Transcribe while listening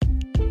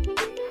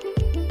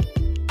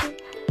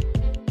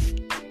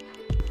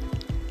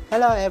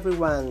Hello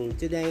everyone,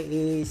 today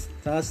is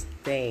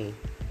Thursday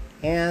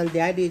and the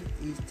idea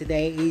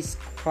today is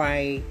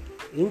quite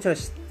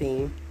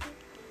interesting.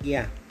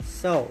 Yeah,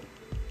 so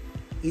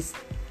it's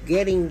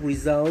getting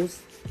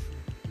results,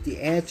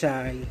 the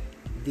agile,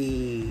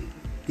 the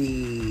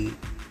the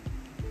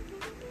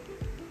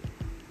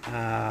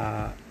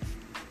uh,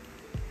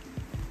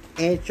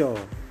 agile,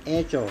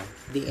 agile,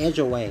 the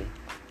agile way.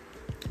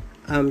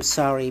 I'm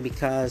sorry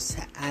because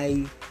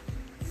I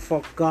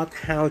forgot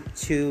how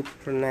to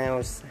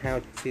pronounce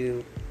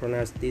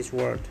this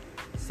word.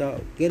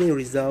 So getting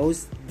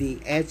results the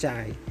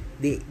agile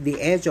way.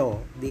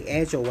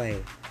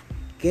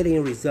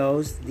 Getting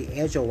results the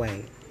agile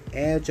way.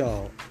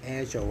 Agile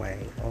way.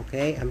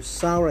 Okay, I'm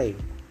sorry.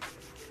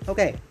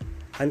 Okay,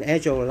 an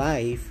agile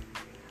life.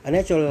 An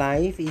agile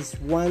life is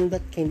one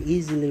that can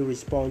easily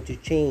respond to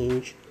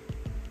change,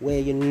 where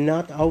you're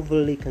not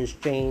overly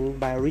constrained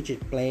by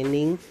rigid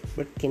planning,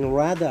 but can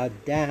rather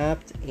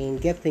adapt and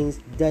get things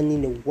done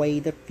in a way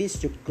that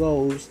fits your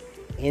goals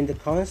and the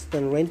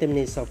constant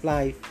randomness of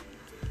life.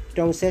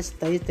 Don't set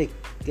static,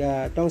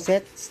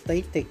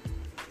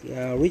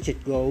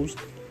 rigid goals.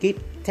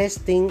 Keep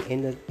testing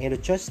and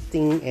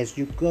adjusting as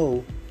you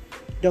go.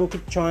 Don't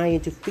keep trying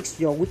to fix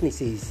your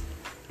weaknesses.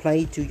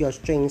 Play to your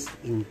strengths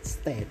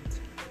instead.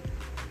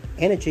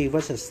 Energy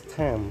versus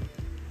time.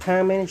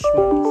 Time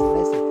management is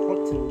less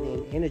important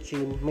than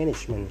energy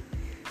management.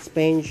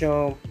 Spend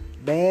your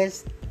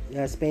best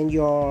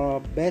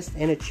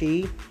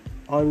energy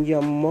on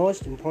your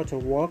most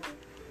important work,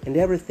 and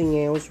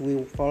everything else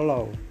will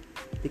follow.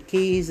 The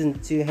key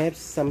isn't to have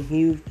some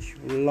huge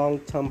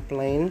long-term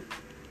plan,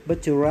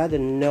 but to rather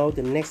know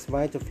the next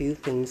vital few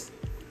things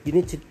you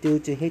need to do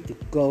to hit the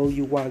goal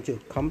you want to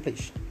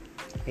accomplish.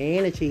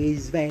 Energy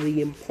is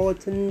very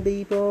important,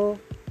 people.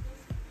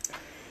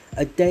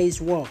 A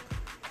day's work.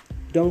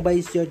 Don't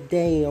base your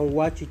day on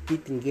what you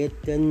didn't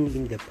get done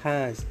in the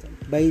past.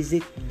 Base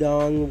it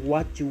on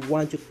what you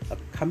want to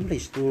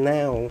accomplish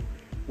now,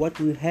 what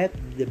will have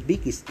the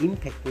biggest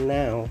impact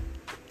now.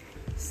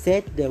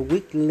 Set the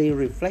weekly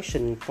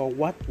reflection for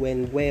what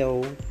went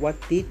well, what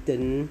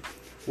didn't,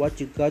 what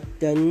you got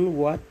done,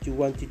 what you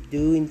want to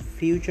do in the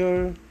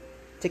future.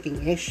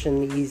 Taking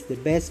action is the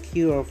best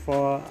cure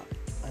for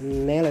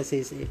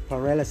analysis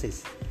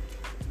paralysis.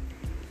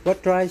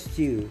 What drives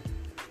you?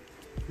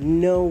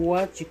 Know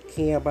what you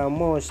care about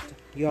most,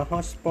 your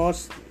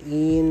hotspots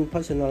in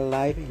personal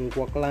life and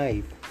work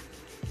life.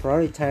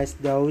 Prioritize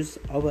those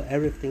over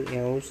everything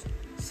else.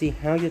 See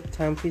how your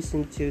time fits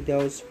into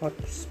those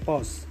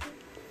hotspots.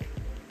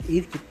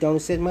 If you don't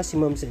set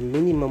maximums and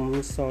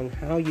minimums on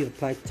how you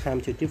apply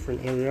time to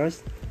different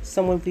areas,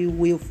 someone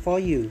will for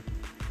you.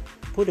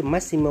 Put a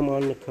maximum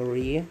on a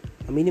career,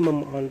 a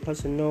minimum on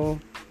personal.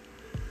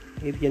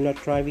 If you're not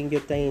driving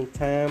your day in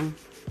time,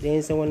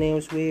 then someone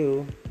else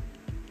will.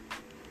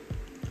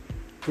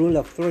 Rule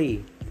of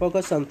 3.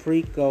 Focus on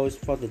 3 goals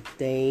for the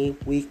day,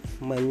 week,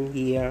 month,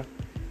 year.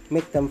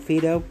 Make them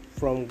fit up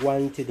from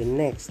one to the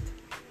next,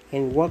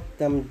 and work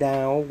them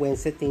down when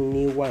setting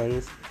new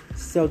ones,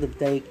 so the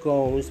day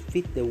goals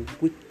fit the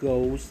week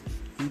goals,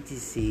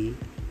 etc.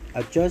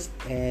 Adjust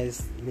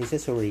as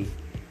necessary.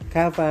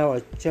 Carve out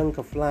a chunk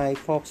of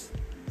life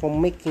for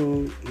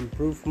making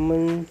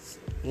improvements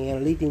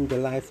and leading the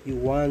life you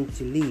want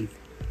to live.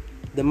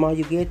 The more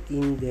you get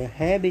in the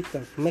habit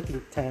of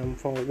making time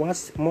for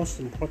what's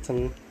most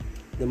important,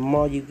 the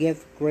more you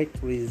get great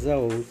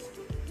results.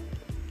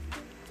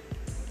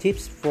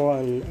 Tips for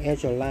an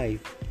agile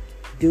life.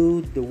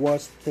 Do the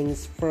worst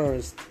things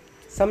first.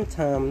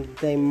 Sometimes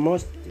they're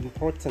most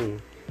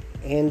important,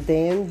 and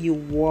then you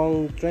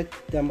won't dread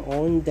them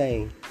all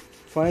day.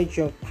 Find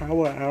your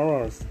power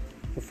hours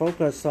and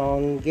focus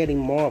on getting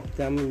more of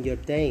them in your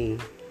day.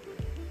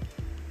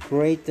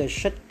 Create a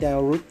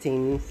shutdown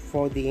routine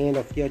for the end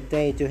of your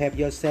day to have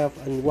yourself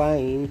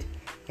unwind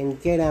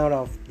and get out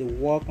of the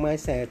work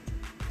mindset.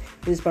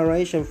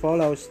 Inspiration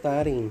follows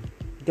starting.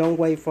 Don't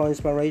wait for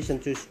inspiration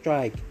to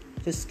strike.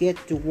 Just get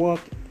to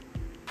work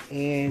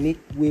and it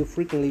will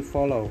frequently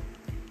follow.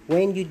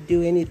 When you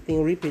do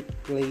anything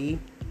repeatedly,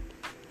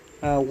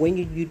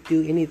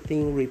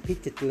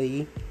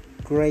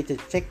 create a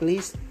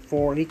checklist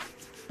for it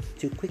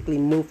to quickly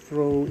move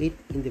through it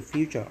in the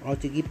future or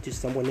to give to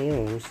someone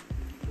else.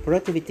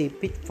 Productivity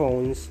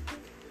pitfalls.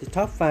 The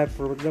top 5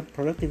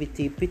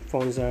 productivity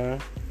pitfalls are: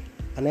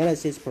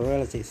 analysis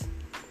paralysis.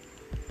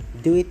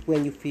 Do it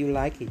when you feel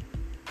like it.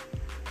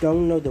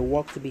 Don't know the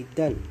work to be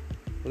done.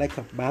 Lack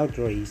of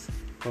boundaries.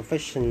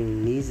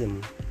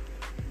 Perfectionism.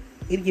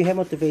 If you have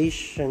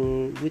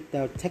motivation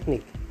without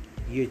technique,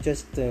 you're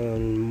just a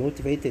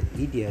motivated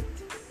idiot.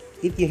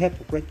 If you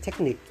have great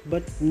technique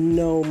but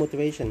no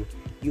motivation,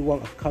 you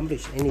won't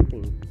accomplish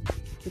anything.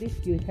 But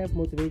if you have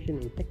motivation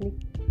and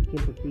technique, you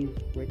can produce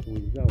great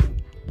results.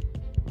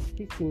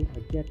 Fixing a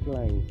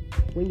deadline.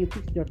 When you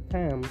fix your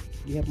time,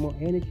 you have more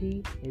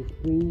energy and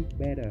sprint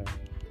better.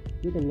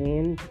 With an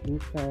end in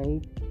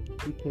sight,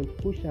 we can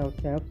push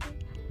ourselves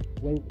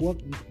when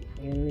work is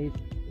endless.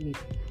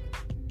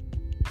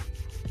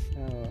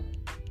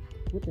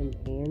 With an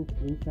end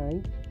in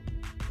sight,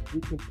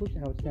 we can push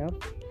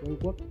ourselves when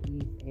work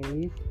is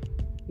endless.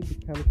 It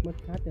becomes much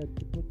harder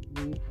to put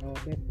in our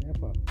best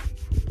effort.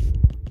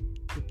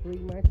 The three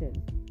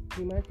mindsets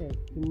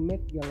to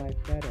make your life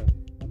better: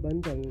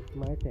 abundance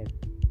mindset,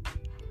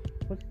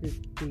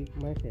 positive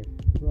mindset,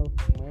 growth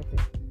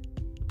mindset.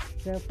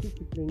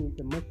 Self-discipline is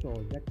a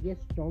muscle that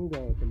gets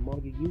stronger the more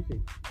you use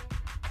it.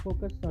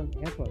 Focus on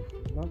effort,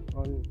 not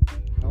on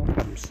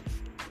outcomes.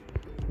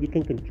 You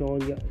can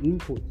control your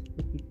inputs,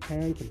 but you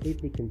can't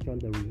completely control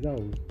the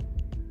results.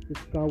 The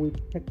score will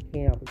take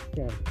care of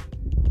itself.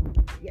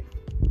 Yes,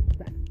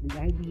 that's the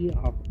idea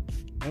of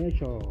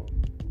agile,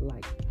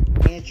 like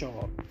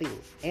agile thing,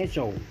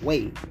 agile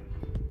way.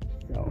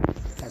 So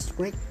that's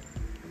great.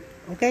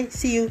 Okay,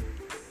 see you.